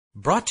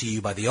Brought to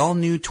you by the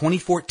all-new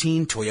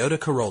 2014 Toyota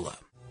Corolla.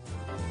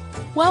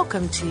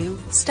 Welcome to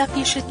Stuff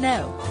You Should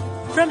Know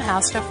from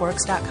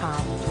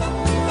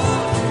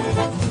HowStuffWorks.com.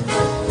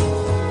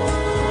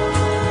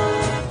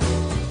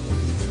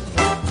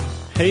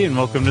 Hey, and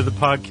welcome to the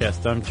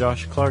podcast. I'm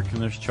Josh Clark,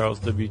 and there's Charles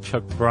W.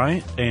 Chuck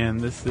Bryant,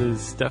 and this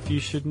is Stuff You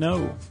Should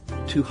Know.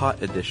 Too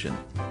Hot Edition.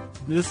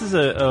 This is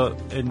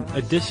an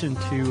addition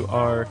to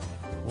our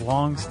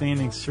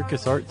long-standing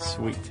circus arts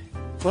suite.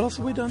 What else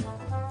have we done?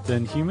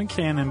 Done Human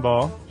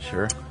Cannonball.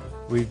 Sure.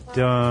 We've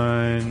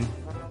done...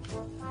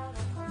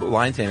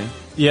 Lion taming.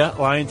 Yeah,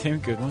 lion taming,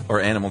 good one. Or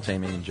animal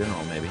taming in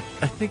general, maybe.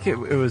 I think it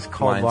was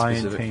called lion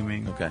specific?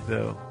 taming, Okay.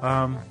 though.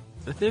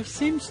 But there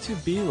seems to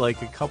be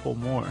like a couple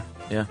more.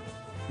 Yeah.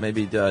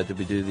 Maybe, did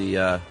we do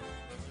the,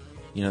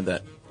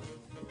 that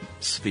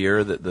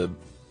sphere that the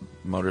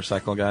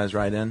motorcycle guys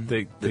ride in?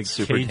 The That's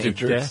super cage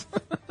dangerous. of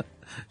death?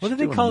 What do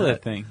they call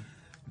that thing?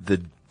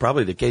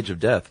 Probably the cage of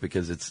death,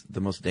 because it's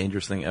the most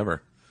dangerous thing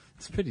ever.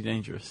 It's pretty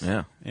dangerous.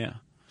 Yeah. Yeah.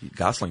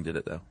 Gosling did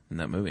it, though, in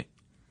that movie.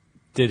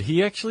 Did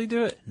he actually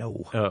do it?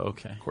 No. Oh,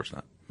 okay. Of course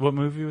not. What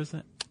movie was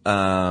that?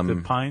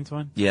 The Pines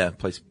one? Yeah,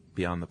 Place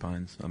Beyond the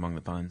Pines, Among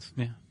the Pines.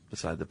 Yeah.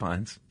 Beside the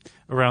Pines.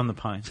 Around the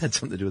Pines. Had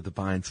something to do with the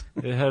pines.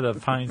 It had a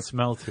pine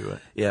smell to it.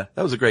 Yeah,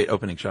 that was a great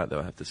opening shot, though,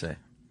 I have to say.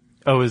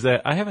 Oh, is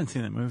that? I haven't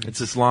seen that movie. It's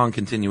this long,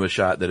 continuous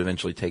shot that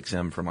eventually takes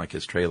him from, like,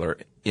 his trailer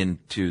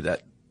into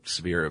that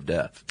sphere of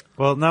death.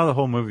 Well, now the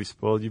whole movie's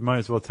spoiled. You might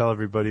as well tell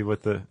everybody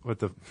what the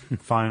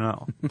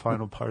final part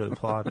of the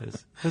plot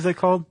is. What's that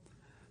called?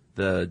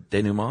 The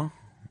denouement?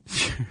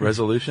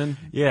 Resolution?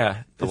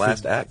 Yeah. The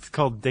last act? It's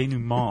called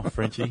denouement,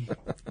 Frenchie.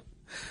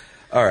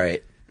 All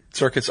right.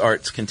 Circus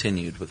arts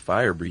continued with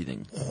fire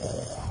breathing.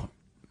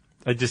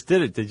 I just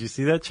did it. Did you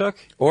see that, Chuck?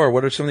 Or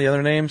what are some of the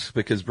other names?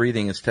 Because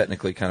breathing is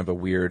technically kind of a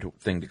weird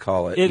thing to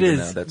call it. It even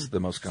is. though that's the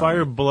most common.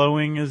 Fire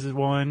blowing is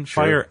one.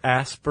 Sure. Fire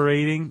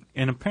aspirating.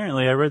 And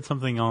apparently I read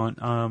something on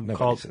Nobody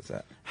called says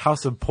that.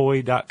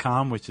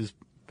 houseofpoi.com, which is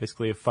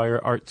basically a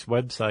fire arts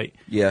website.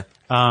 Yeah.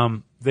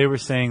 They were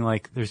saying,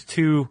 like,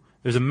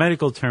 there's a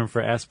medical term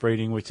for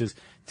aspirating, which is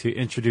to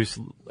introduce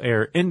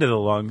air into the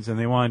lungs, and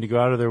they wanted to go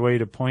out of their way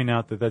to point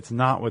out that that's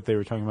not what they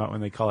were talking about when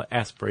they call it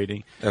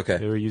aspirating. Okay.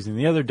 They were using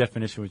the other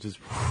definition, which is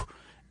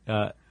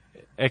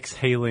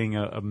exhaling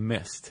a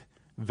mist,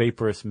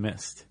 vaporous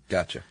mist.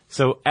 Gotcha.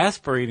 So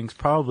aspirating is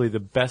probably the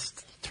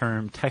best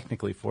term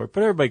technically for it,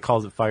 but everybody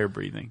calls it fire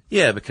breathing.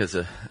 Yeah, because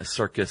a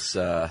circus,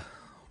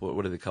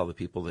 what do they call the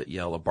people that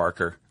yell? A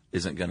barker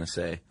isn't going to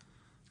say,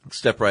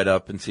 step right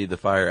up and see the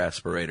fire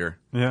aspirator.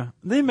 Yeah.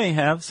 They may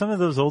have. Some of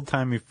those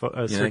old-timey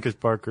circus think?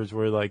 barkers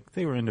were like,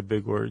 they were into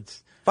big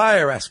words.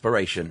 Fire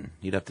aspiration.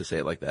 You'd have to say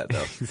it like that, though.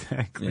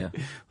 Exactly. Yeah.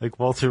 Like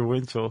Walter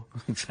Winchell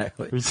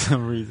Exactly. for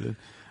some reason.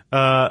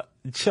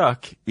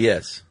 Chuck,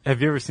 Yes. have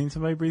you ever seen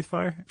somebody breathe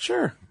fire?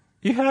 Sure.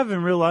 You have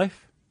in real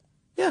life?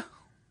 Yeah.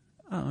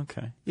 Oh,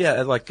 okay. Yeah,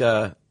 at like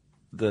the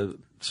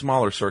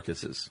smaller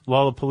circuses.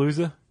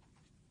 Lollapalooza?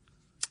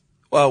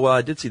 Well,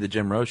 I did see the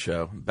Jim Rose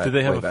show. Did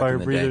they have way a back fire in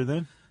the breather day.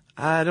 then?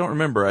 I don't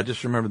remember. I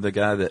just remember the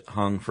guy that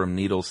hung from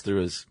needles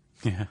through his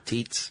Yeah.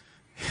 teats.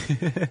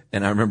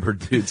 And I remember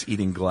dudes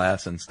eating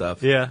glass and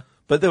stuff. Yeah.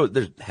 But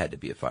there had to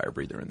be a fire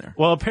breather in there.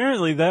 Well,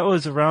 apparently that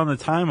was around the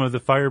time of the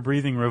fire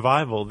breathing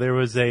revival. There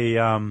was they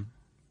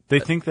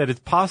think that it's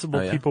possible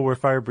Oh, yeah. people were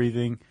fire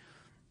breathing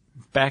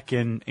back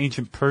in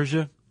ancient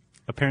Persia.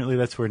 Apparently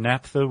that's where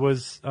naphtha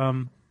was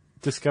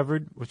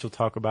discovered, which we'll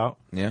talk about.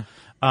 Yeah.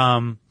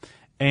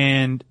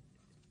 And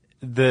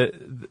the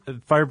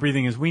fire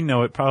breathing as we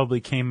know it probably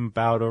came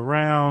about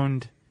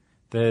around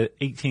the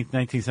 18th,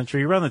 19th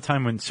century, around the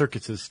time when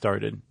circuses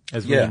started,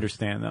 as we Yeah.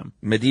 understand them.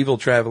 Medieval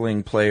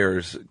traveling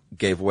players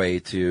gave way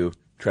to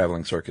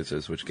traveling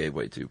circuses, which gave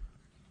way to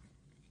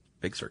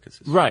big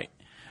circuses. Right.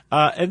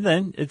 And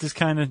then it just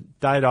kind of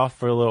died off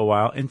for a little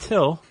while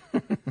until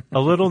a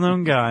little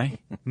known guy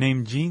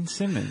named Gene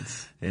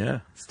Simmons Yeah.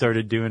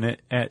 started doing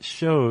it at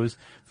shows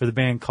for the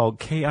band called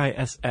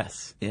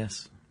KISS.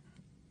 Yes.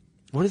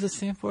 What does it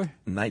stand for?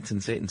 Knights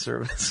in Satan's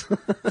Service.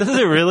 Does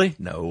it really?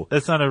 No.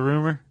 That's not a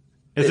rumor?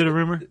 Is it a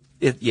rumor?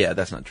 Yeah,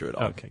 that's not true at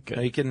all. Okay, good.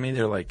 Are you kidding me?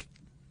 They're like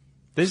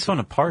They just want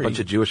to a party. bunch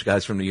of Jewish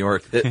guys from New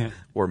York that Yeah.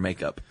 wore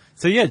makeup.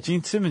 So yeah,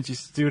 Gene Simmons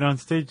used to do it on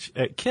stage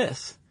at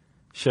KISS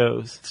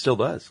shows. Still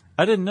does.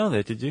 I didn't know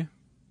that, did you?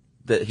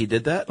 That he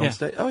did that Yeah. on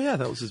stage? Oh, yeah,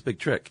 that was his big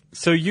trick.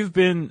 So you've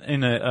been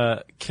in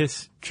a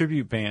KISS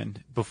tribute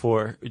band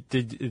before.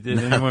 Did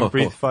anyone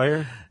breathe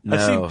fire? No.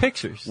 I've seen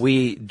pictures.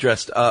 We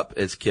dressed up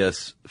as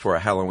Kiss for a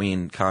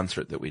Halloween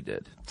concert that we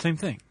did. Same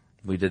thing.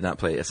 We did not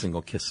play a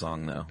single Kiss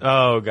song, though,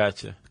 Oh,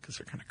 gotcha. because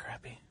they're kind of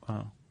crappy.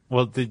 Oh.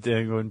 Well, did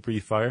anyone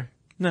breathe fire?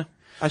 No,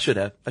 I should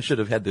have. I should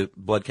have had the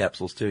blood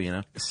capsules, too, you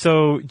know?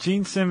 So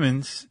Gene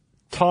Simmons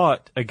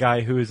taught a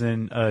guy who was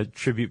in a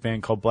tribute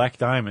band called Black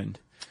Diamond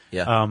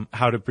Yeah.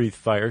 how to breathe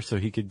fire so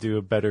he could do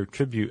a better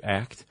tribute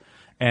act.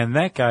 And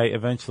that guy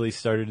eventually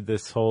started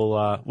this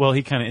whole,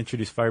 he kind of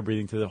introduced fire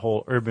breathing to the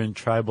whole urban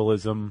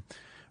tribalism,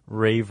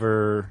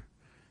 raver,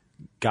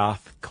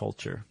 goth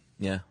culture.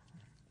 Yeah.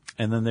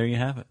 And then there you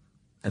have it.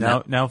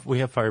 And now we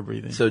have fire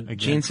breathing. so again.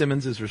 Gene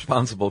Simmons is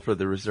responsible for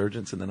the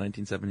resurgence in the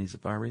 1970s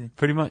of fire breathing?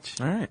 Pretty much.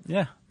 All right.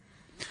 Yeah.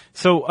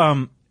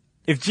 So,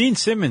 if Gene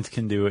Simmons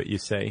can do it, you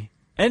say,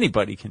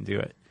 anybody can do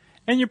it.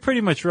 And you're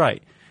pretty much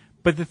right.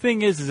 But the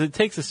thing is it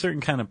takes a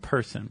certain kind of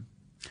person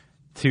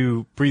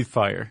to breathe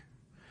fire.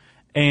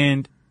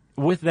 And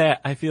with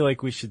that, I feel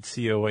like we should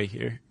see a way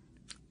here.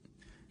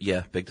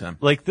 Yeah, big time.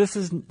 Like, this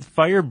is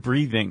fire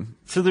breathing.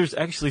 So there's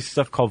actually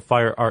stuff called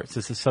fire arts.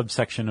 It's a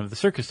subsection of the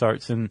circus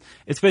arts, and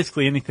it's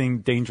basically anything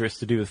dangerous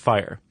to do with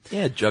fire.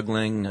 Yeah,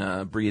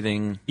 juggling,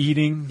 breathing,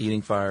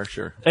 Eating fire,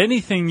 sure.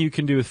 anything you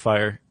can do with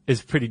fire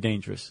is pretty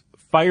dangerous.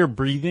 Fire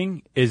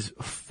breathing is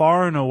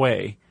far and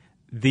away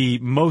the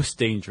most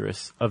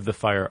dangerous of the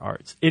fire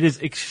arts. It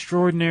is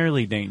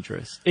extraordinarily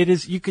dangerous. It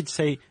is, you could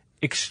say,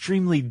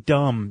 extremely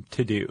dumb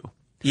to do.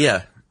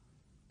 Yeah.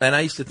 And I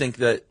used to think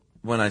that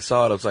when I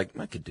saw it, I was like,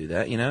 I could do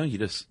that, you know? You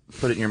just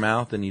put it in your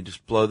mouth and you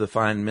just blow the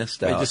fine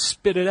mist out. They just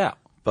spit it out.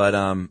 But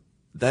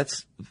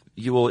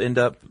you will end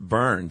up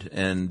burned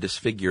and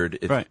disfigured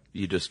if Right.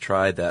 you just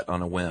try that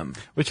on a whim.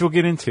 Which we'll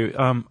get into.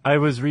 I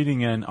was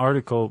reading an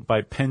article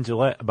by Penn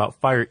Jillette about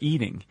fire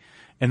eating,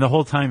 and the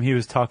whole time he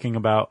was talking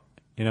about,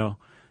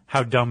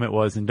 how dumb it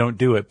was and don't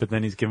do it, but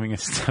then he's giving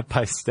us step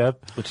by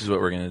step. Which is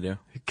what we're going to do.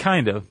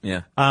 Kind of.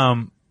 Yeah.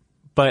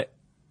 But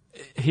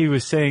he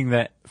was saying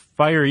that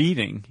fire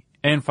eating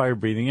and fire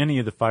breathing, any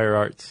of the fire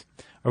arts,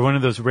 are one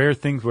of those rare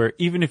things where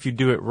even if you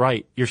do it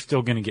right, you're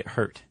still going to get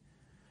hurt.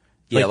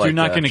 Yeah, You're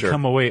not going to sure.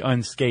 come away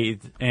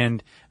unscathed.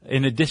 And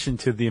in addition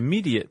to the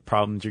immediate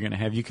problems you're going to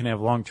have, you can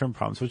have long-term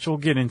problems, which we'll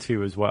get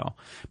into as well.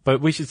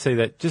 But we should say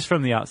that just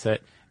from the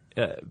outset,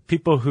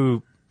 people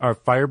who are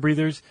fire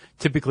breathers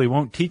typically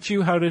won't teach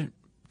you how to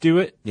do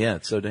it. Yeah,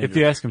 it's so dangerous. If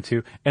you ask them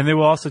to. And they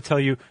will also tell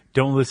you,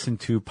 don't listen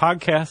to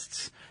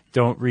podcasts,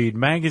 don't read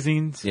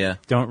magazines, Yeah.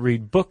 don't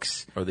read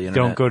books, Or the don't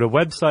internet. go to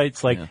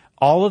websites. Like, Yeah.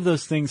 all of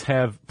those things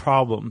have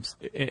problems.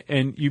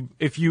 And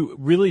if you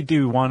really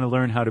do want to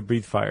learn how to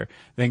breathe fire,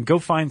 then go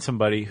find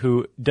somebody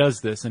who does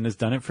this and has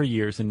done it for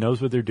years and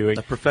knows what they're doing.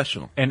 A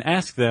professional. And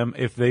ask them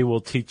if they will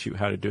teach you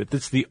how to do it.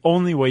 That's the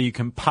only way you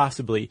can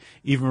possibly,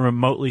 even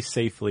remotely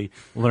safely,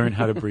 learn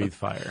how to breathe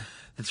fire.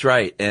 That's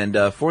right. And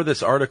for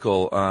this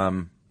article,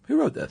 who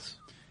wrote this?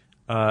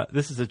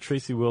 This is a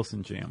Tracy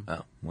Wilson jam.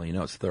 Oh,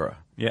 well, it's thorough.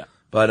 Yeah.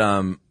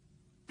 But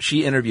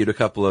she interviewed a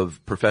couple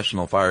of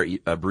professional fire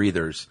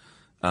breathers,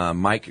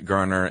 Mike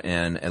Garner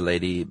and a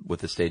lady with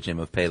the stage name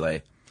of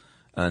Pele.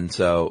 And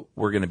so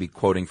we're going to be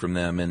quoting from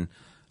them, and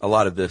a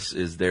lot of this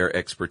is their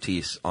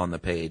expertise on the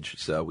page,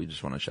 so we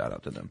just want to shout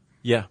out to them.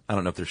 Yeah. I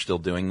don't know if they're still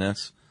doing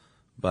this,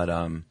 but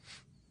I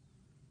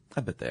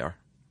bet they are.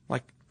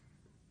 Like,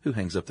 who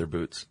hangs up their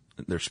boots,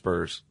 their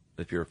spurs,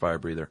 if you're a fire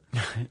breather?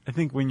 I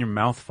think when your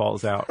mouth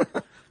falls out.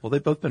 Well,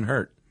 they've both been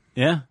hurt.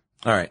 Yeah.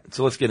 All right,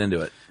 so let's get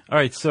into it. All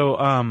right.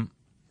 So,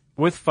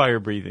 with fire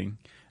breathing,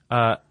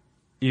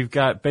 you've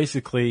got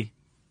basically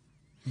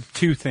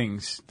two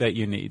things that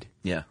you need.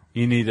 Yeah.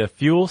 You need a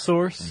fuel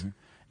source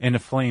and a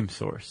flame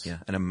source. Yeah,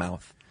 and a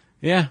mouth.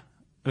 Yeah.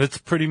 That's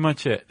pretty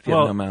much it. If you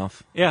have no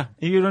mouth. Yeah.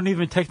 You don't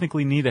even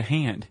technically need a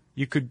hand.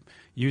 You could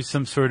use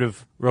some sort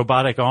of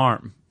robotic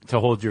arm to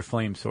hold your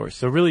flame source.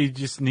 So really you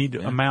just need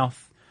a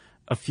mouth,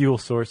 a fuel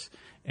source,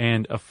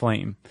 and a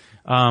flame.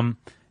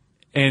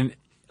 And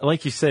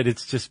like you said,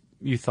 it's just,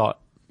 you thought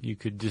you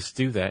could just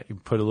do that. You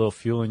put a little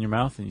fuel in your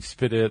mouth and you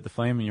spit it at the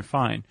flame and you're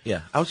fine.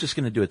 Yeah, I was just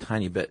going to do a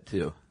tiny bit,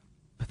 too.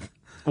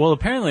 Well,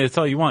 apparently that's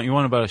all you want. You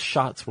want about a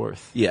shot's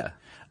worth. Yeah.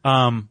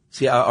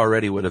 See, I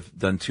already would have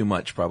done too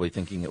much, probably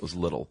thinking it was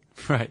little.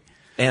 Right.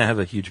 And I have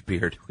a huge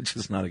beard, which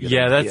is not a good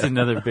Yeah, idea. that's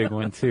another big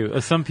one too.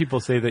 Some people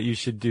say that you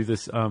should do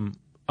this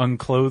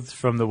unclothed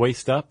from the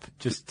waist up,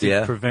 just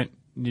to prevent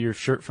your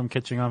shirt from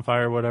catching on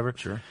fire or whatever.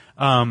 Sure.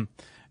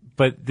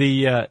 But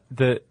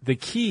the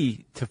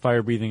key to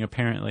fire breathing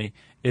apparently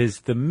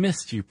is the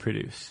mist you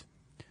produce.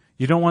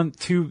 You don't want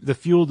the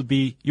fuel to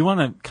be, you want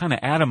to kind of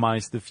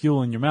atomize the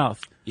fuel in your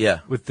mouth. Yeah.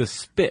 With the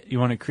spit. You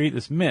want to create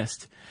this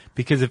mist,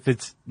 because if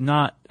it's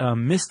not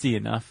misty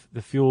enough,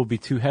 the fuel will be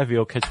too heavy.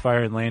 It'll catch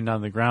fire and land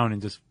on the ground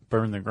and just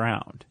burn the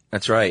ground.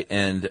 That's right.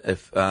 And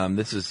if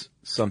this is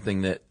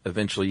something that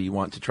eventually you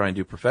want to try and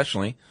do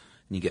professionally,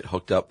 and you get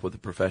hooked up with a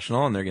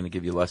professional and they're going to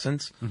give you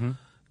lessons,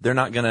 they're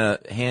not going to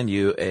hand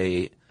you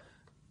a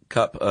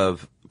cup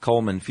of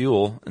Coleman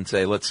fuel and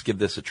say, let's give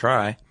this a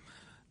try.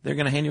 They're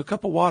going to hand you a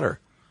cup of water.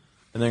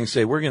 And they're going to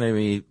say, we're going to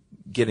be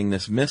getting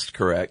this mist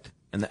correct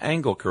and the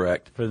angle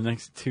correct for the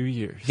next 2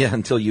 years. Yeah,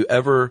 until you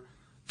ever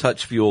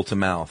touch fuel to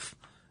mouth.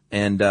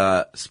 And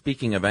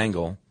speaking of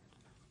angle,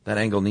 that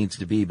angle needs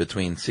to be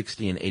between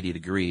 60 and 80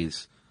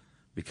 degrees,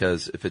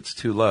 because if it's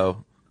too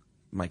low,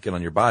 it might get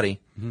on your body.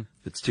 If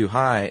it's too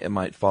high, it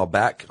might fall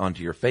back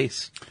onto your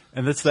face.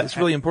 And that's it's a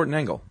really important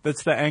angle.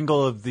 That's the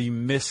angle of the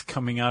mist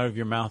coming out of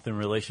your mouth in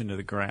relation to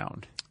the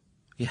ground.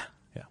 Yeah.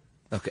 Yeah.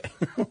 Okay.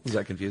 Is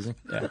that confusing?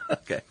 Yeah.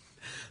 Okay.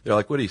 They're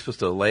like, what are you supposed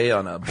to lay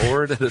on a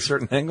board at a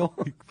certain angle?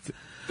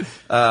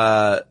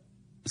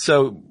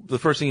 So the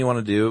first thing you want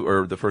to do,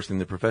 or the first thing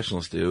the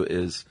professionals do,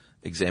 is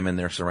examine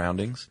their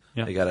surroundings.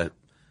 Yeah. They got to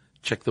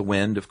check the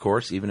wind, of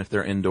course, even if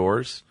they're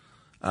indoors.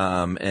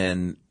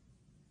 And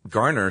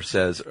Garner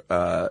says,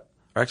 or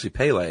actually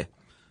Pele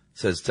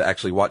says to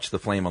actually watch the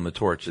flame on the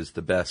torch is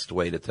the best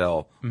way to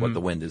tell what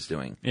the wind is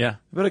doing. Yeah.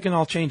 But it can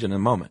all change in a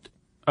moment.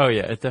 Oh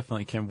yeah, it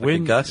definitely can. Like a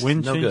gust,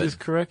 wind no changes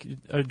good.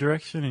 correct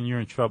direction, and you're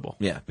in trouble.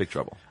 Yeah, big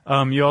trouble.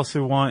 You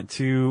also want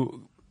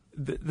to.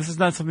 This is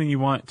not something you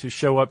want to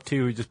show up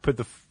to. Just put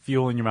the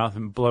fuel in your mouth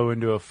and blow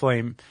into a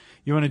flame.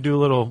 You want to do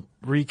a little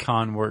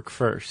recon work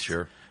first.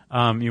 Sure.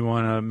 You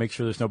want to make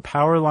sure there's no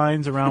power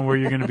lines around where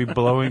you're going to be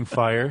blowing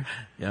fire.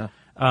 Yeah.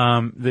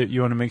 That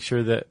you want to make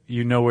sure that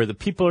you know where the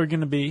people are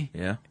going to be.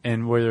 Yeah.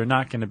 And where they're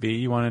not going to be.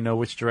 You want to know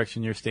which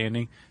direction you're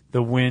standing,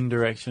 the wind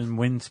direction,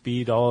 wind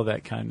speed, all of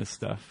that kind of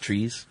stuff.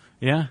 Trees.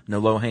 Yeah. No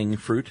low-hanging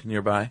fruit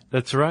nearby.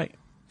 That's right.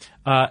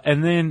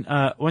 And then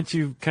once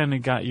you've kind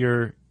of got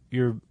your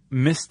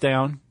mist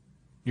down,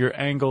 your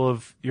angle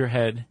of your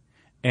head,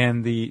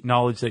 and the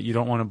knowledge that you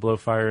don't want to blow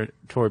fire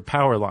toward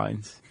power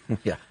lines,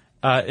 Yeah.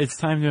 it's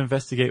time to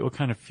investigate what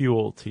kind of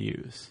fuel to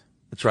use.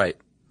 That's right.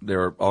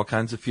 There are all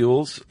kinds of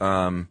fuels.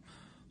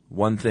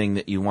 One thing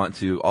that you want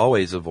to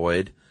always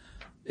avoid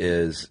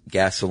is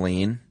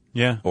gasoline.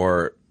 Yeah.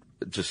 Or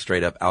just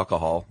straight up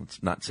alcohol.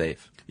 It's not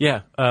safe.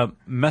 Yeah.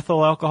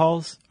 Methyl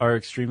alcohols are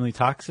extremely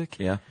toxic.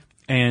 Yeah.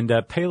 And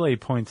Pele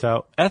points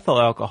out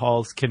ethyl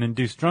alcohols can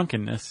induce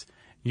drunkenness.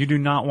 You do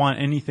not want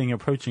anything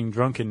approaching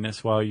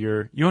drunkenness while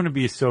you want to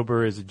be as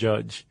sober as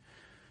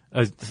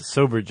a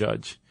sober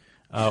judge,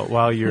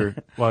 while you're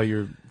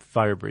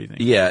fire breathing.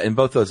 Yeah, and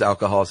both those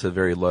alcohols have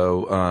very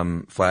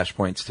low flash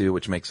points too,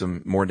 which makes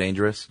them more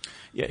dangerous.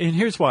 Yeah, and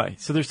here's why.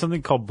 So there's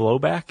something called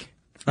blowback.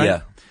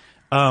 Right?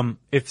 Yeah.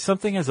 If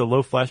something has a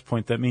low flash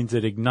point, that means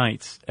it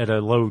ignites at a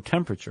low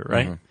temperature,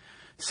 right? Mm-hmm.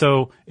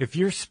 So if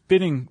you're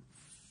spitting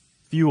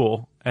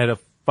fuel at a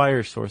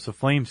fire source, a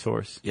flame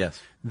source, Yes.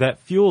 that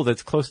fuel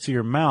that's close to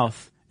your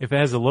mouth, if it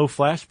has a low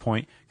flash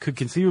point, could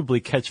conceivably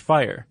catch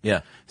fire.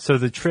 Yeah. So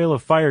the trail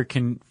of fire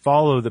can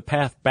follow the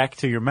path back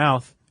to your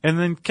mouth and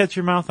then catch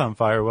your mouth on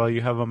fire while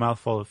you have a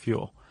mouthful of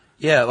fuel.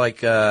 Yeah,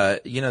 like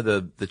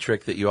the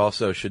trick that you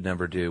also should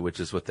never do, which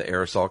is with the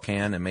aerosol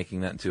can and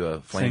making that into a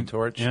flame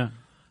torch. Yeah.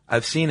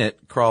 I've seen it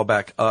crawl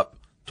back up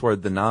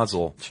toward the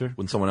nozzle Sure.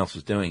 when someone else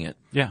was doing it,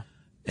 Yeah.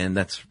 and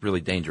that's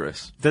really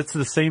dangerous. That's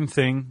the same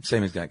thing.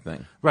 Same exact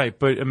thing. Right,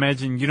 but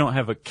imagine you don't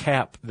have a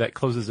cap that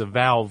closes a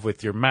valve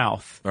with your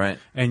mouth. Right.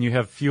 And you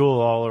have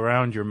fuel all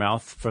around your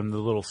mouth from the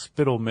little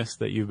spittle mist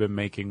that you've been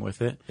making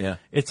with it. Yeah.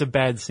 It's a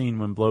bad scene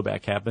when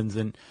blowback happens.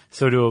 And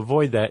so to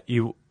avoid that,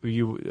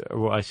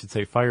 well, I should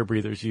say fire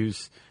breathers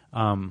use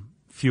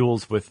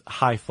fuels with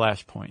high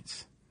flash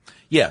points.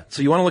 Yeah,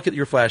 so you want to look at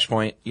your flash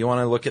point. You want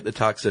to look at the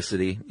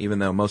toxicity, even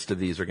though most of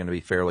these are going to be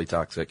fairly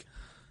toxic,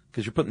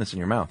 because you're putting this in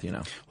your mouth, you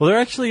know. Well, there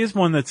actually is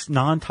one that's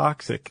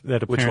non-toxic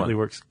that Which apparently one?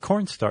 works.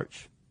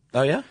 Cornstarch.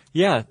 Oh, yeah?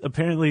 Yeah,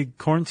 apparently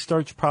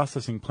cornstarch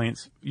processing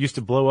plants used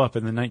to blow up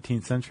in the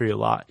 19th century a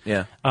lot.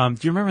 Yeah. Do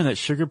you remember that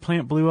sugar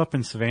plant blew up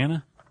in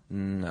Savannah?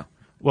 No.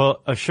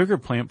 Well, a sugar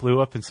plant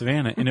blew up in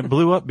Savannah, and it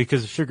blew up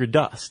because of sugar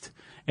dust.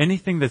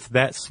 Anything that's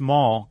that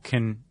small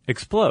can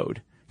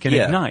explode, can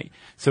Yeah. ignite.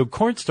 So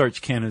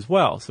cornstarch can as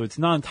well. So it's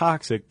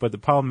non-toxic, but the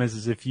problem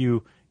is if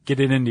you get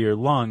it into your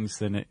lungs,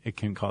 then it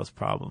can cause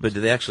problems. But do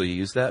they actually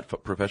use that,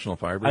 professional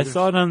fire I breathers?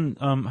 saw it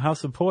on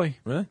House of Poi.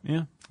 Really?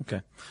 Yeah.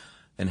 Okay.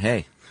 And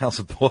hey, House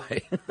of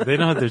Boy. They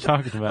know what they're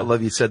talking about. I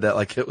love you said that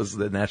like it was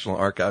the National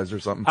Archives or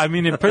something. I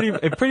mean, it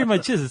pretty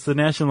much is. It's the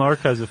National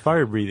Archives of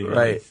Fire Breathing.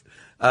 Right.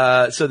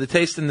 So the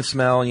taste and the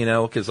smell, you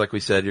know, because like we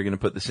said, you're going to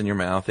put this in your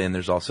mouth, and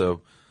there's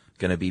also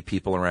going to be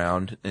people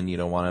around, and you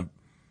don't want to,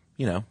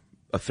 you know,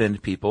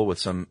 offend people with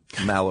some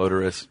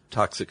malodorous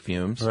toxic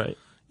fumes. Right.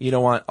 You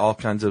don't want all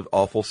kinds of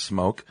awful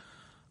smoke.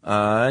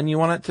 And you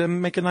want it to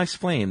make a nice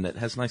flame that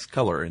has nice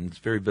color and it's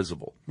very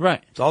visible.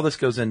 Right. So all this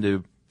goes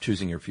into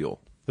choosing your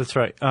fuel. That's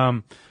right.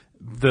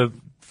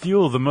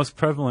 The most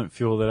prevalent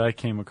fuel that I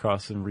came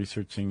across in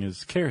researching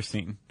is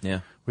kerosene. Yeah.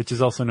 Which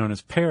is also known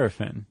as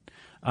paraffin.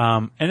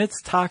 And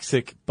it's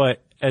toxic,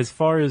 but as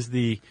far as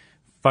the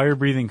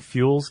fire-breathing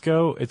fuels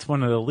go, it's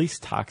one of the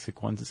least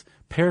toxic ones.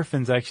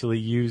 Paraffin's actually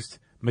used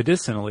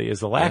medicinally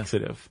as a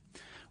laxative,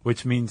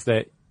 which means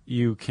that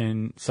you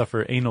can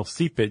suffer anal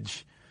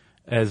seepage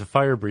as a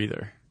fire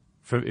breather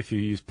if you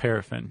use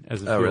paraffin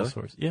as a fuel really?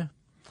 source. Yeah.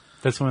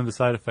 That's one of the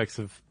side effects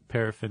of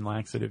paraffin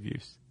laxative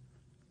use.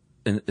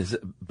 And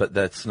but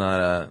that's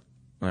not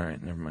all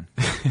right, never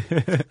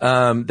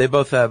mind. They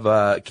both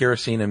have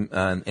kerosene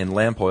and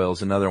lamp oil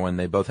is another one.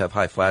 They both have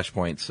high flash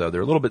points, so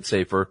they're a little bit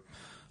safer.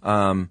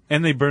 And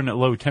they burn at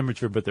low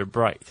temperature, but they're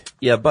bright.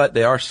 Yeah, but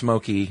they are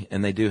smoky,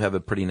 and they do have a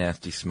pretty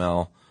nasty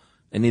smell.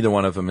 And neither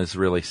one of them is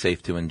really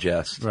safe to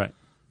ingest. Right.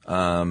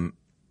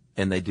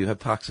 And they do have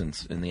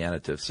toxins in the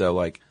additive. So,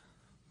 like,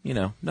 you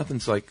know,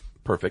 nothing's, like,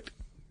 perfect.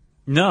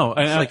 No.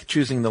 It's like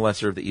choosing the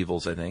lesser of the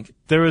evils, I think.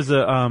 There was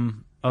a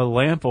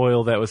lamp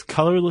oil that was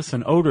colorless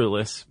and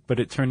odorless, but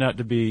it turned out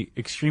to be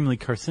extremely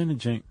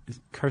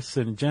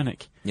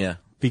carcinogenic. Yeah.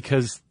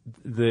 Because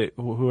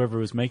whoever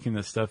was making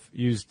this stuff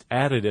used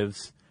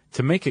additives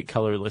to make it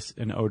colorless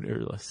and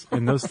odorless.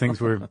 And those things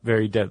were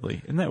very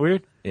deadly. Isn't that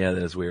weird? Yeah,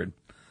 that is weird.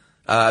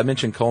 I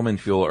mentioned Coleman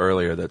fuel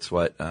earlier. That's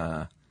what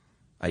I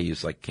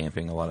use, like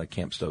camping. A lot of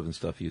camp stoves and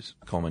stuff use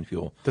Coleman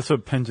fuel. That's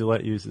what Penn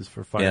Jillette uses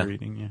for fire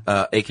eating,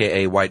 yeah.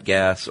 AKA white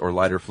gas or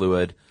lighter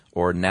fluid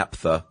or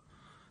naphtha.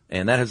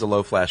 And that has a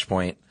low flash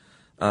point.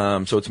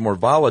 So it's more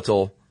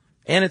volatile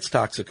and it's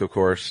toxic, of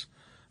course.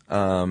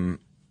 And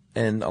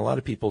a lot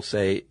of people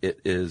say it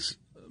is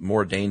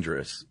more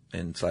dangerous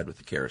inside with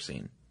the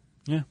kerosene.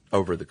 Yeah.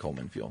 Over the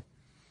Coleman fuel.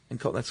 And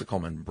that's a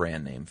Coleman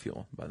brand name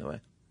fuel, by the way.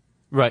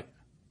 Right.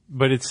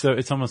 But it's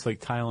almost like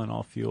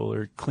Tylenol fuel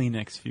or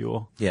Kleenex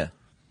fuel. Yeah.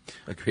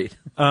 Agreed.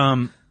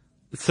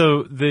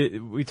 So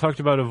we talked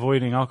about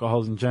avoiding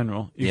alcohols in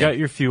general. You got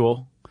your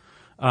fuel.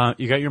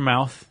 You got your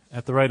mouth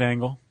at the right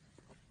angle.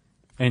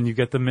 And you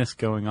got the mist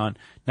going on.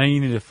 Now you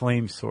need a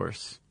flame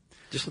source.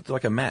 Just looked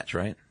like a match,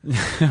 right?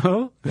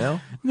 No?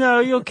 No,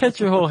 you'll catch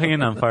your whole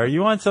hand on fire.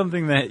 You want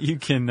something that you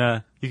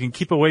can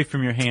keep away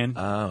from your hand.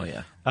 Oh,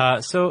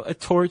 yeah. So a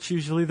torch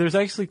usually. There's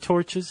actually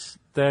torches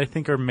that I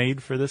think are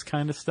made for this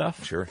kind of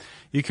stuff. Sure.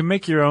 You can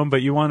make your own,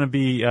 but you want to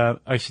be,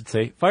 I should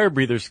say, fire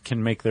breathers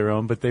can make their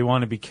own, but they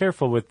want to be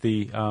careful with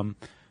the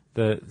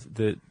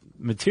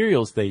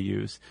materials they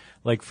use.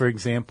 Like, for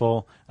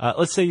example,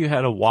 let's say you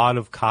had a wad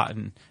of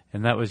cotton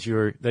and that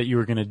you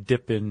were going to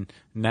dip in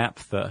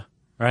naphtha,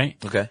 right?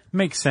 Okay.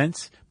 Makes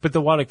sense. But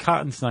the wad of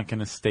cotton's not going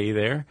to stay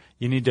there.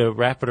 You need to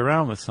wrap it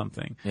around with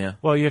something. Yeah.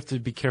 Well, you have to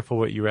be careful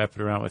what you wrap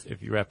it around with.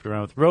 If you wrap it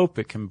around with rope,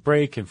 it can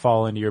break and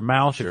fall into your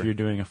mouth. Sure. If you're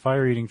doing a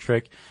fire eating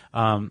trick.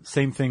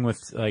 Same thing with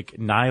like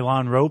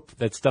nylon rope.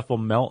 That stuff will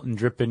melt and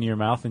drip into your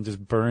mouth and just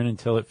burn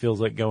until it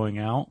feels like going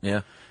out.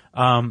 Yeah.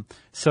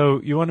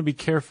 So you want to be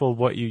careful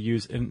what you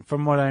use. And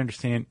from what I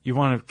understand, you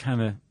want to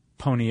kind of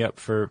pony up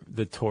for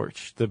the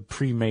torch, the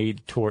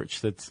pre-made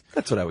torch that's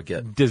what I would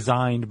get.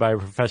 Designed by a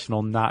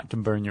professional not to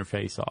burn your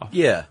face off.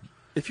 Yeah.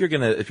 If you're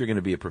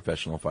gonna be a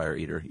professional fire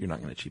eater, you're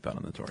not gonna cheap out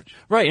on the torch.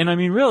 Right. And I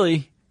mean,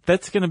 really,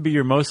 that's gonna be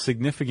your most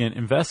significant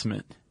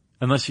investment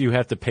unless you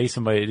have to pay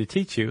somebody to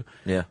teach you.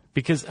 Yeah.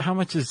 Because how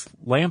much is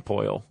lamp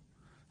oil?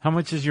 How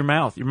much is your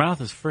mouth? Your mouth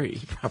is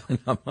free. Probably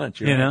not much.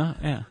 You know?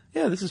 Yeah.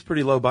 Yeah, this is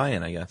pretty low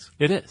buy-in, I guess.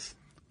 It is.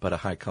 But a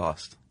high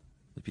cost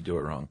if you do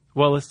it wrong.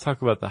 Well, let's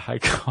talk about the high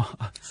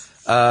costs.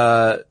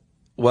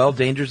 Well,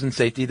 dangers and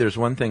safety. There's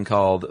one thing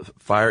called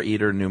fire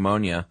eater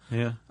pneumonia.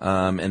 Yeah.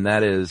 And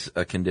that is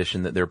a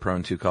condition that they're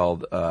prone to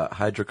called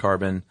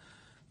hydrocarbon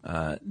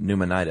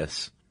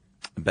pneumonitis.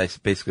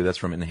 Basically, that's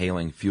from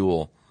inhaling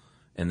fuel,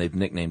 and they've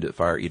nicknamed it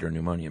fire eater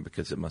pneumonia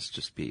because it must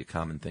just be a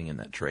common thing in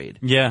that trade.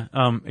 Yeah.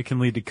 It can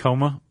lead to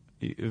coma.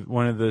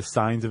 One of the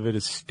signs of it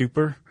is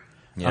stupor.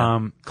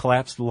 Yeah.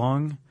 Collapsed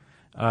lung.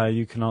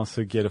 You can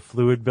also get a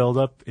fluid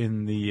buildup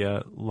in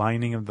the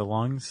lining of the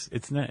lungs.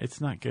 It's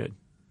not good.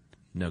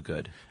 No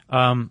good.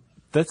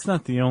 That's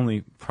not the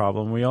only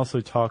problem. We also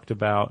talked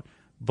about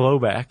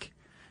blowback,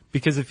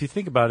 because if you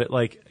think about it,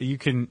 like you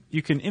can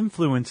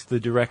influence the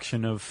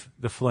direction of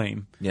the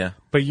flame. Yeah.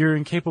 But you're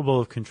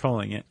incapable of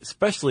controlling it,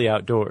 especially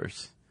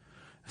outdoors.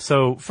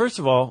 So first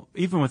of all,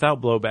 even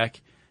without blowback,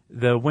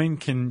 the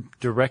wind can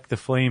direct the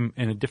flame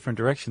in a different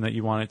direction that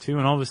you want it to,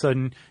 and all of a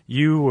sudden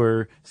you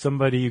or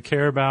somebody you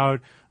care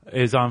about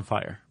is on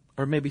fire.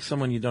 Or maybe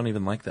someone you don't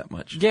even like that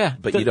much. Yeah.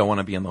 But you don't want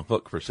to be on the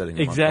hook for setting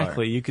them on fire.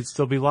 Exactly. You could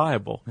still be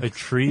liable. A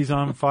tree's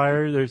on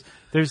fire.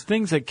 There's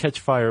things that catch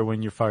fire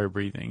when you're fire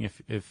breathing,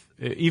 if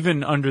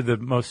even under the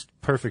most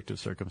perfect of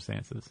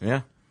circumstances.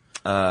 Yeah.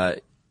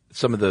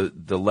 Some of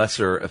the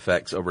lesser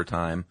effects over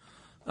time,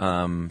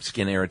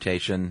 skin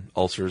irritation,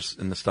 ulcers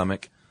in the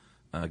stomach,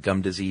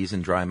 gum disease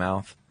and dry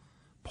mouth,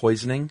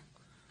 poisoning,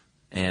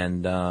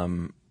 and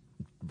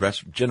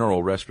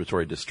general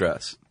respiratory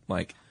distress.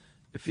 Like,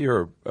 if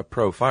you're a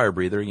pro fire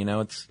breather, you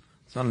know, it's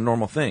not a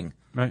normal thing,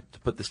 right, to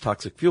put this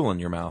toxic fuel in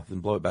your mouth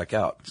and blow it back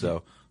out.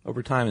 So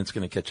over time, it's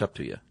going to catch up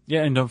to you.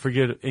 Yeah, and don't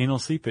forget anal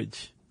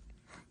seepage.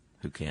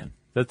 Who can?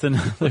 That's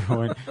another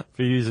one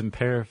for using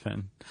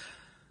paraffin.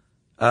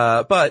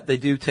 But they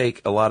do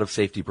take a lot of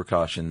safety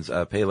precautions.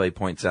 Pele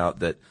points out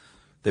that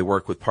they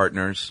work with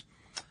partners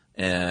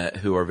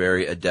who are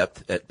very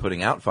adept at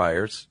putting out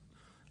fires.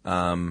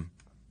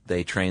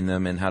 They train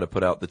them in how to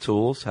put out the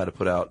tools, how to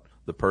put out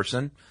the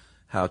person,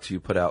 how to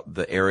put out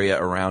the area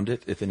around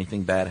it if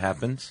anything bad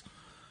happens.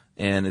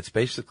 And it's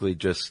basically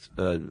just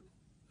an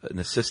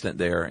assistant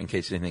there in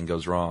case anything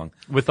goes wrong.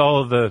 With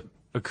all of the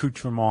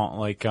accoutrement,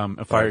 like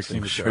a fire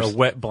extinguisher, a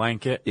wet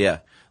blanket. Yeah.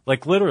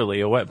 Like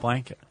literally a wet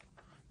blanket.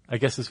 I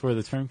guess that's where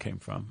the term came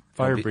from.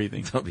 Fire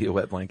breathing. Don't be a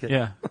wet blanket.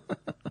 Yeah.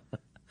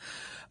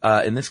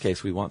 In this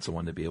case, we want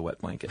someone to be a wet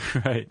blanket.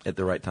 Right. At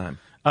the right time.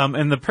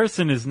 And the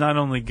person is not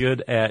only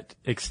good at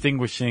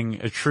extinguishing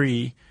a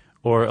tree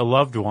or a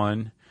loved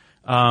one,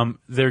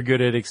 they're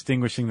good at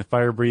extinguishing the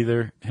fire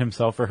breather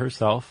himself or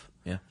herself.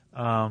 Yeah.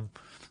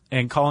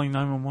 And calling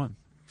 911.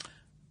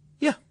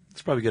 Yeah.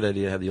 It's probably a good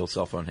idea to have the old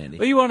cell phone handy.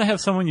 But you want to have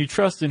someone you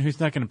trust and who's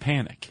not going to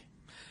panic.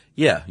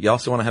 Yeah. You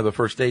also want to have a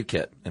first aid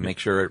kit and make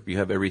sure you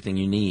have everything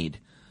you need.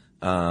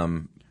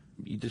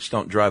 You just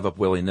don't drive up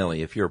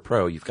willy-nilly. If you're a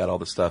pro, you've got all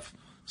the stuff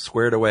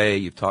squared away.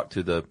 You've talked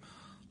to the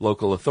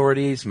local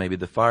authorities, maybe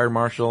the fire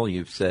marshal.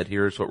 You've said,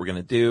 here's what we're going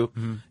to do.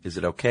 Mm-hmm. Is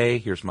it okay?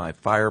 Here's my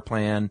fire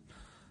plan,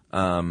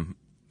 or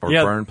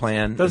burn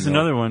plan. That's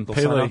another one. They'll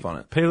sign off on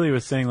it. Paley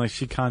was saying like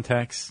she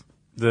contacts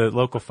the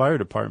local fire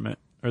department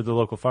or the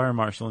local fire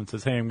marshal and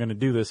says, hey, I'm going to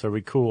do this. Are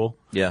we cool?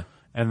 Yeah.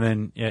 And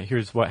then,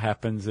 here's what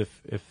happens if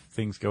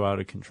things go out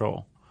of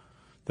control.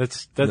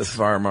 That's the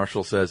fire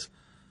marshal says,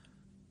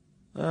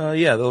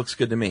 yeah, that looks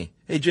good to me.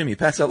 Hey, Jimmy,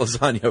 pass that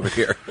lasagna over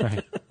here.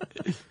 Right.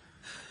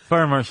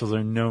 Fire marshals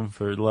are known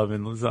for loving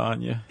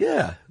lasagna.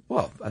 Yeah.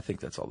 Well, I think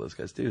that's all those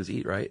guys do is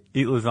eat, right?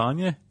 Eat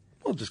lasagna?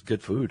 Well, just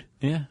good food.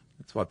 Yeah.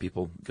 That's why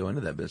people go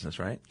into that business,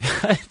 right?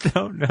 I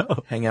don't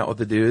know. Hang out with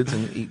the dudes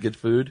and eat good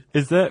food.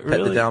 Is that really?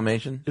 Pet the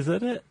Dalmatian. Is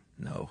that it?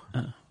 No.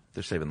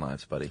 They're saving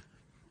lives, buddy.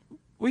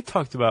 We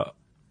talked about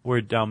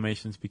where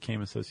Dalmatians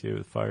became associated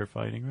with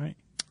firefighting, right?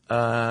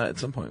 At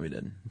some point we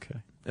did. Okay.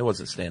 It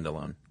wasn't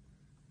standalone.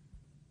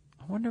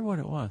 I wonder what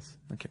it was.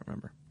 I can't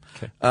remember.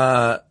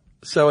 Okay.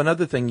 So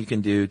another thing you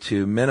can do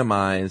to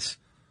minimize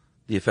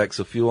the effects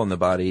of fuel on the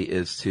body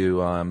is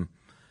to,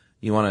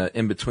 you want to,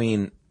 in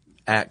between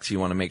acts, you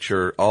want to make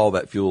sure all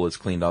that fuel is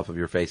cleaned off of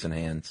your face and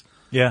hands.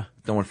 Yeah.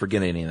 Don't want to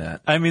forget any of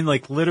that. I mean,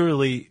 like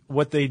literally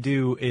what they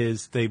do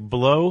is they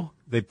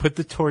put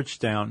the torch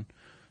down,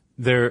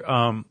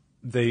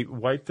 they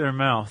wipe their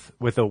mouth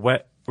with a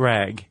wet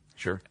rag.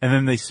 Sure. And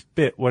then they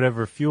spit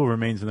whatever fuel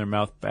remains in their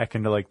mouth back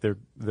into like the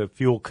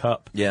fuel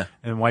cup. Yeah.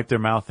 And wipe their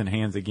mouth and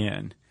hands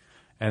again.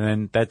 And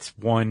then that's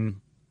one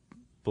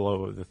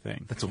blow of the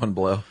thing. That's one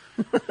blow.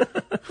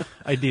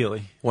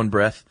 Ideally. One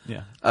breath.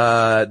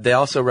 Yeah. They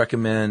also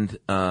recommend,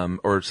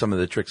 or some of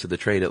the tricks of the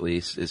trade at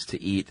least, is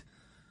to eat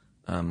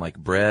like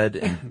bread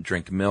and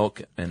drink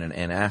milk and an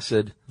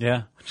antacid.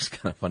 Yeah. Which is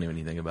kind of funny when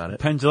you think about it.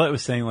 Penn Jillette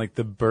was saying like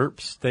the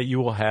burps that you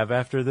will have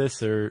after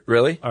this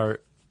are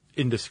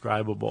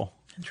indescribable.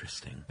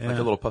 Interesting. Yeah. Like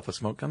a little puff of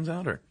smoke comes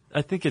out, or?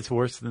 I think it's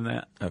worse than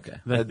that. Okay.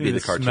 That'd be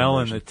the cartoon smell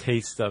version. and the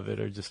taste of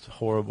it are just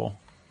horrible.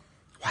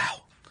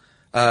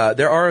 Wow.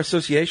 There are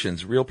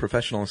associations, real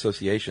professional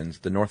associations,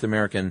 the North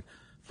American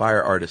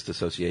Fire Artist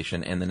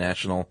Association and the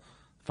National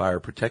Fire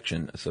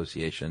Protection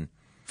Association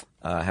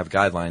have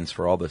guidelines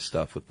for all this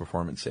stuff with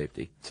performance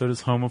safety. So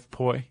does Home of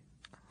Poi.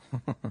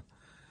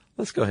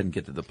 Let's go ahead and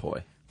get to the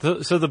poi.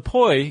 So the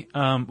poi,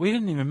 we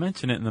didn't even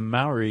mention it in the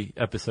Maori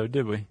episode,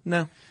 did we?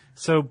 No.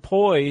 So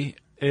poi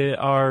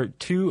are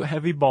two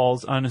heavy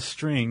balls on a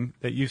string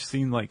that you've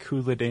seen like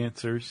hula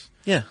dancers,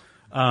 Yeah.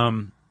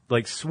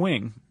 like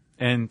swing.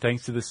 And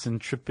thanks to the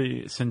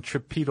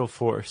centripetal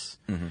force,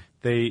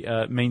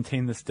 they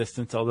maintain this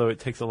distance, although it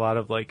takes a lot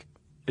of like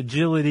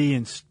agility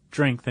and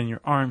strength in your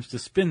arms to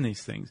spin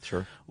these things.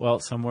 Sure. Well,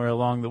 somewhere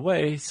along the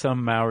way,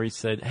 some Maoris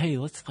said, hey,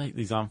 let's light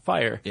these on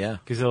fire. Yeah.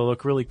 Because it'll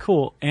look really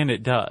cool, and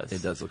it does.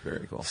 It does look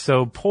very cool.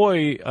 So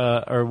poi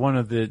are one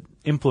of the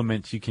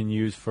implements you can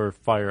use for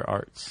fire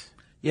arts.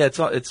 Yeah, it's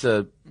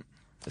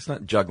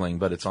not juggling,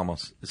 but it's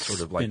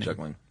sort of like Spinning.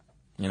 juggling.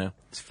 You know?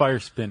 It's fire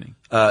spinning.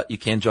 You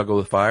can juggle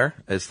with fire,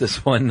 as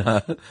this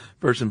one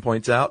person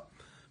points out.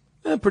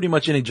 Pretty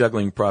much any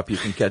juggling prop you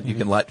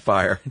can light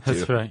fire to.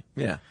 That's right.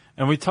 Yeah.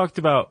 And we talked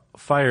about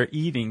fire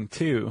eating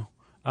too,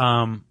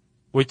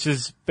 which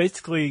is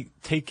basically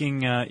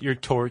taking your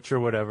torch or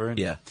whatever. And,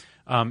 Yeah.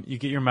 you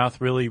get your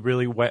mouth really,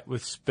 really wet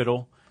with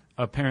spittle.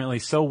 Apparently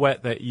so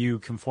wet that you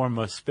can form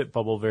a spit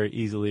bubble very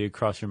easily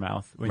across your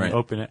mouth when Right. you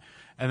open it.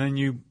 And then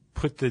you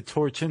put the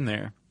torch in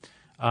there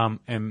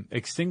and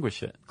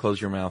extinguish it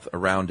Close your mouth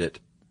around it.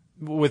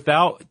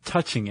 without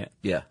touching it.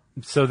 Yeah.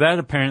 So that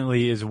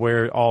apparently is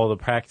where all the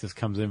practice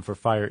comes in for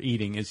fire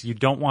eating, is you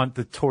don't want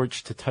the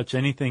torch to touch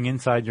anything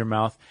inside your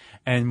mouth.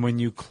 And when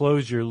you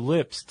close your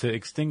lips to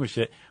extinguish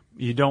it,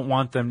 you don't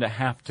want them to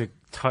have to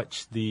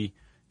touch the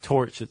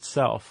torch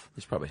itself.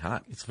 It's probably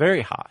hot. It's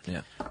very hot.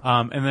 Yeah.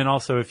 And then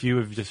also if you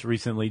have just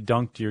recently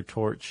dunked your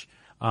torch,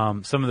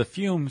 some of the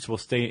fumes will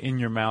stay in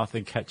your mouth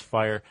and catch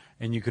fire,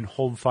 and you can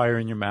hold fire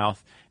in your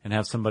mouth and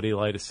have somebody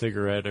light a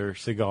cigarette or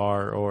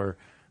cigar or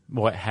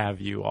what have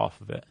you off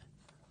of it.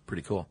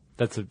 Pretty cool.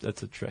 That's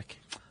a trick.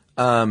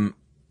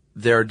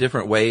 There are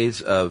different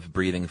ways of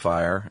breathing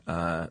fire,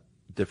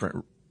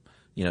 different,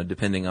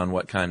 depending on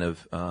what kind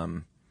of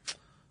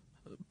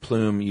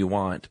plume you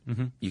want.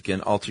 Mm-hmm. You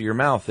can alter your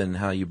mouth and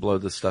how you blow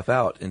this stuff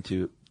out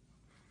into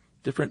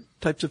different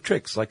types of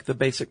tricks, like the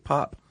basic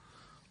pop,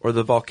 or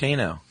the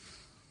volcano,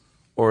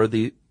 or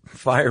the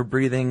fire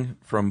breathing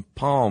from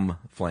palm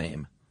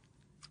flame.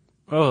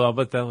 Oh, I'll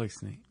bet that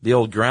looks neat. The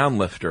old ground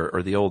lifter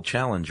or the old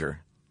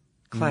challenger.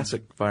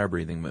 Classic fire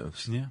breathing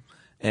moves. Yeah.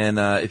 And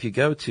if you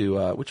go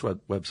to, which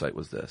website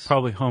was this?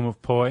 Probably Home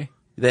of Poi.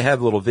 They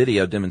have little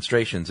video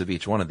demonstrations of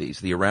each one of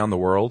these. The around the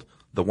world,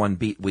 the one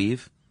beat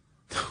weave,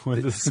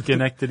 With the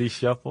Schenectady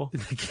Shuffle.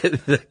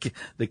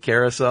 the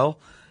carousel.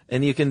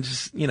 And you can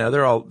just,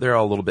 they're all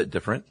a little bit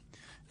different.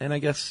 And I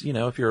guess,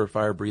 if you're a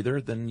fire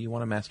breather, then you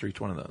want to master each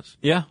one of those.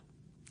 Yeah.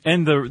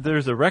 And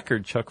there's a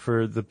record, Chuck,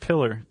 for the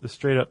pillar, the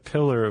straight up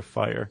pillar of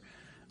fire.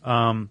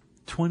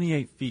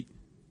 28 feet.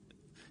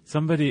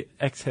 Somebody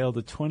exhaled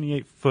a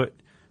 28-foot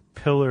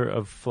pillar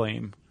of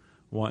flame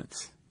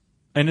once.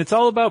 And it's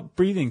all about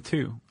breathing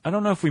too. I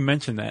don't know if we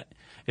mentioned that.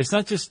 It's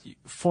not just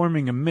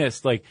forming a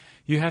mist. Like,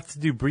 you have to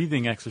do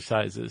breathing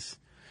exercises.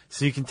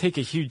 So you can take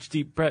a huge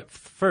deep breath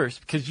first,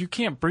 because you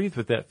can't breathe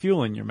with that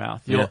fuel in your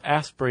mouth. You'll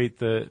aspirate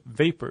the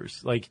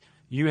vapors. Like,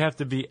 you have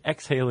to be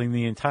exhaling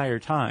the entire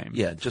time.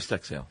 Yeah, just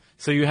exhale.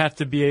 So you have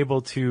to be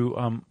able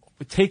to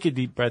take a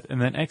deep breath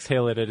and then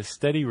exhale it at a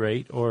steady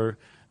rate, or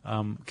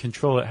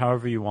control it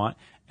however you want,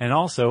 and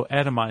also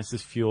atomize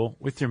this fuel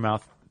with your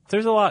mouth.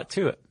 There's a lot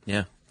to it.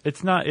 Yeah.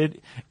 It's not,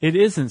 it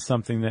isn't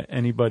something that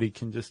anybody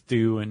can just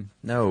do, and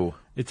No.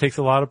 it takes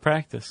a lot of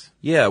practice.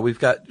 Yeah,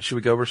 should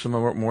we go over some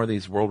more of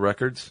these world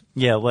records?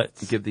 Yeah,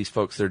 let's. Give these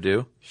folks their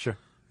due? Sure.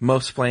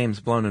 Most flames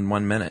blown in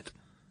 1 minute.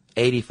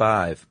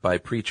 85 by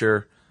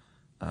preacher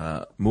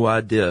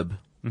Muad'Dib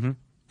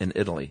in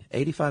Italy.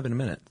 85 in a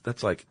minute.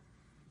 That's like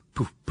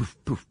poof, poof,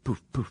 poof,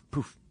 poof, poof,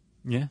 poof.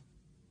 Yeah.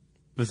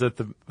 Was that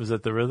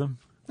the rhythm?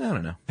 I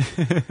don't know.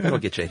 That'll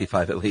get you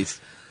 85 at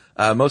least.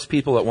 Most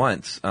people at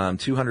once.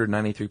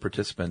 293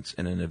 participants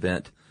in an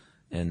event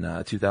in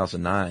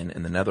 2009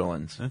 in the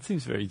Netherlands. That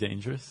seems very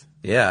dangerous.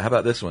 Yeah, how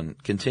about this one?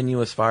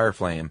 Continuous fire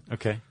flame.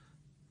 Okay.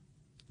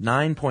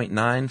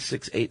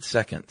 9.968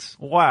 seconds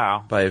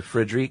Wow. by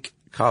Fredrik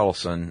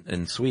Karlsson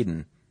in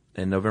Sweden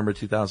in November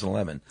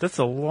 2011. That's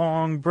a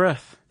long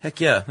breath.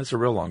 Heck yeah, that's a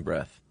real long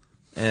breath.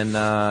 And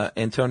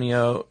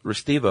Antonio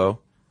Restivo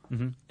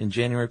in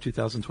January of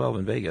 2012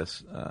 in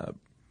Vegas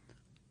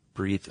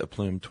breathed a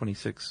plume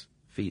 26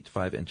 feet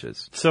 5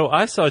 inches. So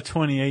I saw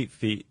 28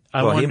 feet.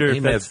 I wonder he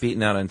if may that's... have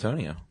beaten out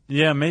Antonio.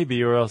 Yeah,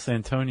 maybe, or else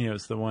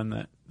Antonio's the one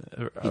that...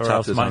 Or topped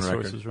else his my own source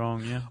record. was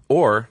wrong, yeah.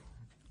 Or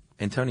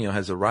Antonio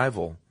has a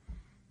rival,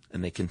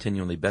 and they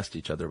continually best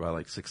each other by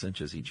like 6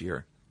 inches each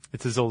year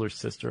It's his older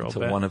sister, I'll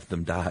until bet. one of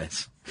them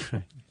dies.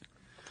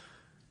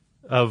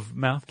 Of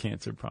mouth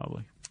cancer,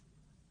 probably.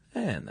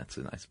 And that's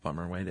a nice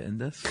bummer way to end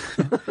this.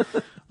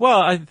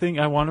 Well, I think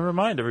I want to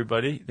remind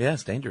everybody, Yeah,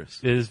 it's dangerous.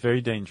 it is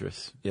very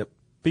dangerous. Yep.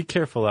 Be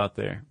careful out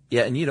there.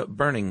 Yeah, and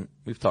burning,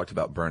 we've talked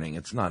about burning.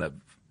 It's not a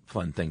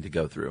fun thing to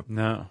go through.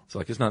 No. It's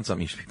like, it's not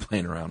something you should be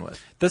playing around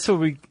with. I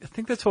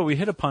think that's what we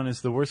hit upon is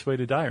the worst way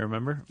to die,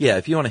 remember? Yeah,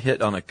 if you want to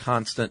hit on a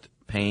constant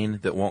pain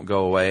that won't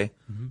go away,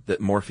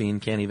 that morphine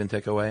can't even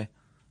take away,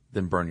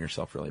 then burn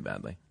yourself really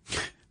badly.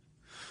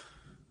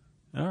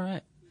 All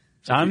right.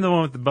 I'm the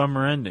one with the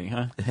bummer ending,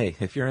 huh? Hey,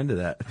 if you're into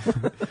that,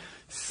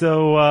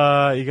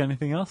 So, you got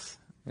anything else?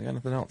 I got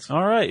nothing else.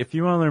 All right. If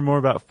you want to learn more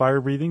about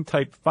fire breathing,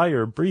 type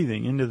fire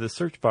breathing into the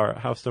search bar at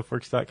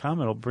howstuffworks.com.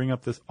 It'll bring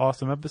up this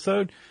awesome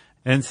episode.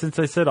 And since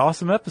I said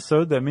awesome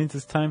episode, that means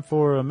it's time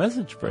for a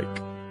message break.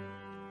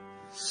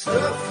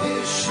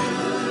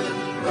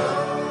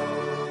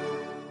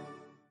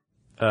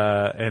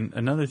 And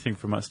another thing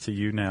from us to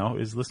you now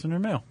is listener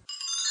mail.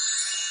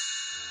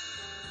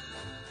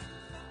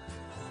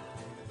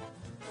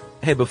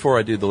 Hey, before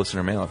I do the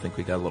listener mail, I think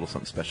we got a little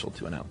something special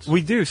to announce.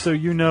 We do. So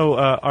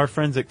our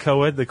friends at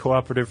COED, the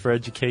Cooperative for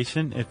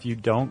Education. If you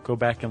don't, go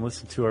back and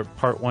listen to our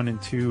part 1 and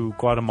 2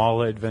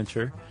 Guatemala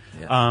adventure.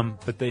 Yeah.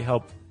 But they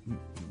help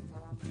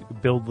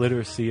build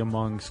literacy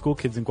among school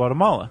kids in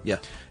Guatemala. Yeah.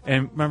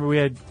 And remember, we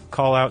had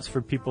call-outs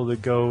for people to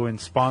go and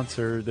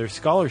sponsor their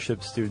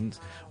scholarship students.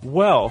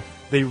 Well,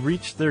 they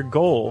reached their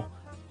goal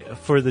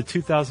for the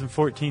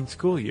 2014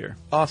 school year.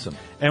 Awesome.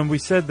 And we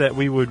said that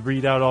we would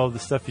read out all the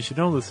Stuff You Should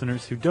Know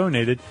listeners who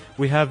donated.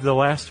 We have the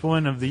last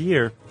one of the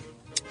year,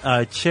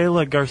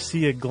 Chela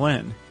Garcia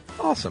Glenn.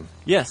 Awesome.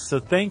 Yes, so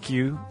thank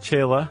you,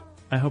 Chela.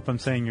 I hope I'm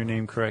saying your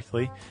name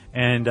correctly.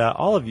 And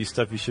all of you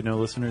Stuff You Should Know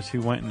listeners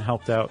who went and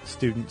helped out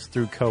students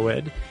through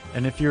COED.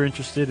 And if you're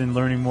interested in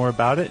learning more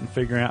about it and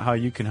figuring out how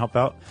you can help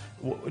out,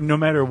 no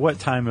matter what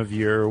time of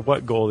year or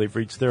what goal they've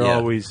reached, they're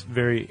always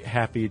very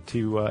happy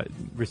to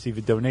receive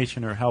a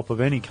donation or help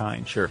of any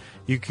kind. Sure.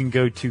 You can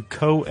go to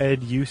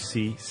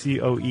coeduc,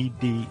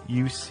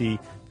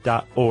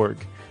 COEDUC.org,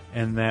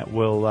 and that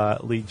will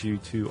lead you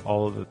to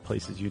all of the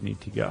places you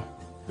need to go.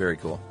 Very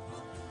cool.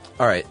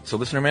 All right, so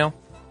listener mail.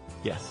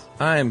 Yes.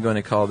 I am going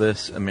to call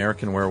this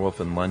American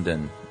Werewolf in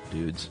London,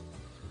 dudes.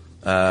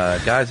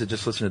 Guys, I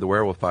just listened to the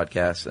Werewolf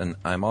podcast, and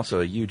I'm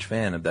also a huge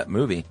fan of that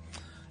movie.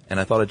 And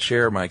I thought I'd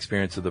share my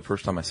experience of the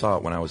first time I saw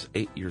it when I was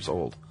 8 years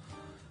old.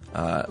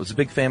 It was a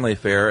big family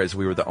affair, as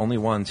we were the only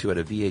ones who had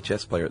a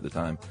VHS player at the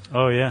time.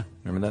 Oh, yeah.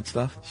 Remember that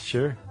stuff?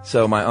 Sure.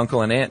 So my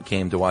uncle and aunt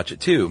came to watch it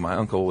too. My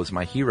uncle was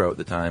my hero at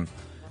the time,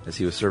 as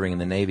he was serving in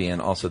the Navy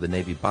and also the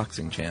Navy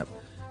boxing champ.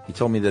 He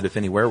told me that if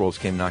any werewolves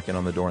came knocking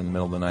on the door in the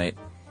middle of the night,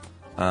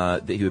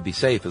 that he would be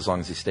safe as long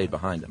as he stayed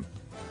behind him.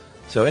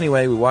 So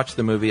anyway, we watched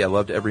the movie. I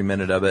loved every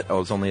minute of it. I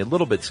was only a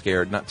little bit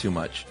scared, not too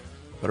much.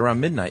 But around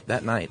midnight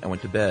that night, I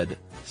went to bed,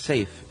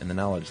 safe in the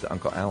knowledge that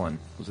Uncle Alan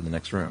was in the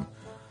next room.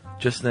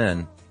 Just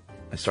then,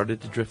 I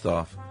started to drift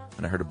off,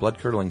 and I heard a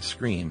blood-curdling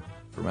scream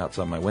from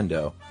outside my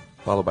window,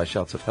 followed by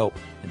shouts of help,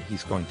 and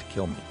he's going to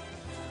kill me.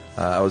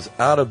 I was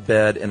out of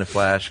bed in a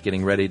flash,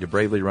 getting ready to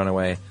bravely run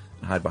away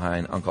and hide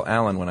behind Uncle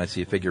Alan when I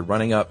see a figure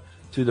running up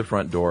to the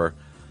front door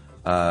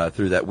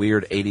through that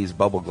weird 80s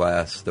bubble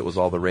glass that was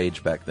all the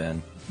rage back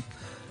then.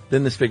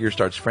 Then this figure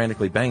starts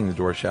frantically banging the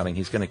door, shouting,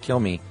 "He's going to kill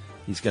me.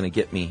 He's going to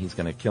get me. He's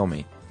going to kill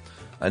me."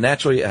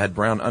 Naturally, I had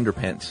brown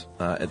underpants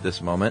at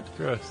this moment,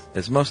 Gross.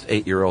 as most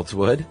 8-year-olds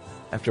would,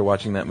 after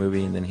watching that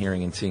movie and then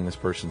hearing and seeing this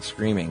person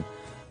screaming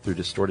through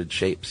distorted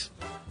shapes.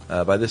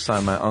 By this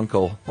time, my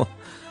uncle,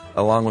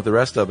 along with the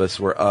rest of us,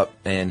 were up,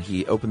 and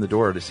he opened the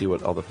door to see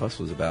what all the fuss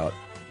was about.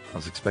 I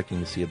was expecting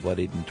to see a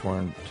bloodied and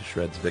torn to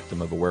shreds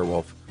victim of a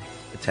werewolf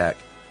attack,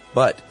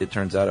 but it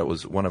turns out it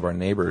was one of our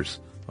neighbors,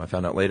 who I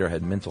found out later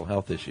had mental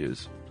health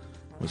issues,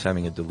 was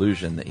having a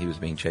delusion that he was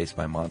being chased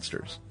by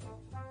monsters.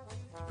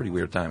 It's pretty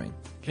weird timing.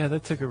 Yeah,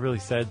 that took a really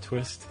sad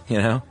twist. You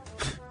know?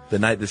 The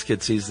night this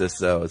kid sees this,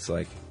 though, it's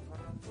like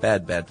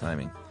bad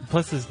timing.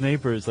 Plus, his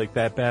neighbor is like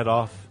that bad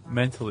off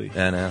mentally.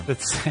 I know.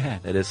 That's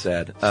sad. It is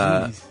sad.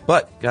 Jeez.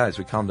 But, guys,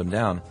 we calmed him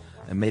down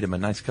and made him a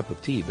nice cup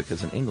of tea,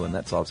 because in England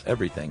that solves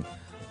everything.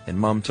 And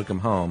Mum took him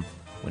home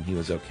when he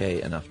was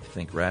okay enough to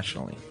think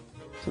rationally.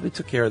 So they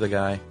took care of the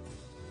guy.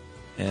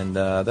 And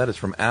that is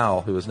from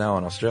Al, who is now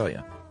in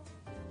Australia.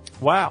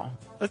 Wow.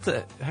 That's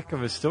a heck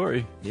of a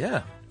story.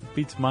 Yeah.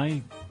 Beats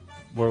my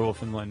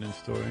Werewolf in London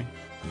story.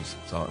 You just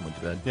saw it and went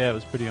to bed. Yeah, it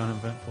was pretty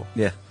uneventful.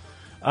 Yeah.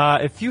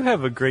 If you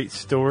have a great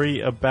story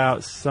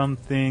about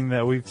something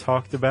that we've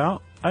talked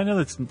about, I know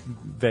it's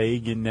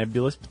vague and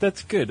nebulous, but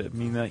that's good. I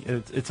mean,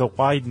 it's a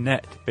wide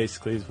net,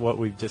 basically, is what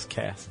we've just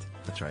cast.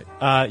 That's right.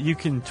 You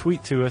can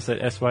tweet to us at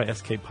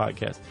SYSK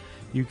Podcast.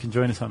 You can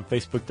join us on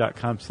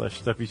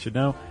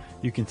Facebook.com/StuffYouShouldKnow.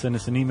 You can send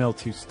us an email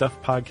to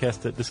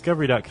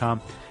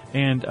StuffPodcast@Discovery.com.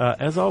 And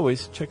as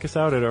always, check us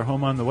out at our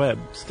home on the web,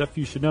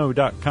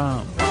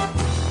 StuffYouShouldKnow.com.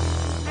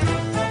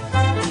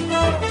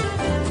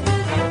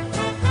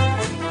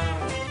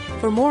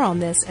 For more on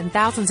this and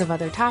thousands of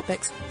other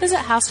topics, visit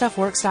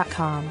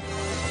HowStuffWorks.com.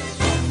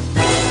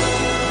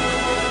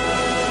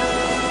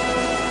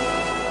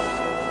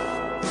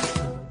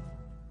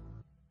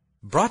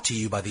 Brought to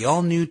you by the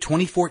all-new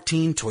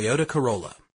 2014 Toyota Corolla.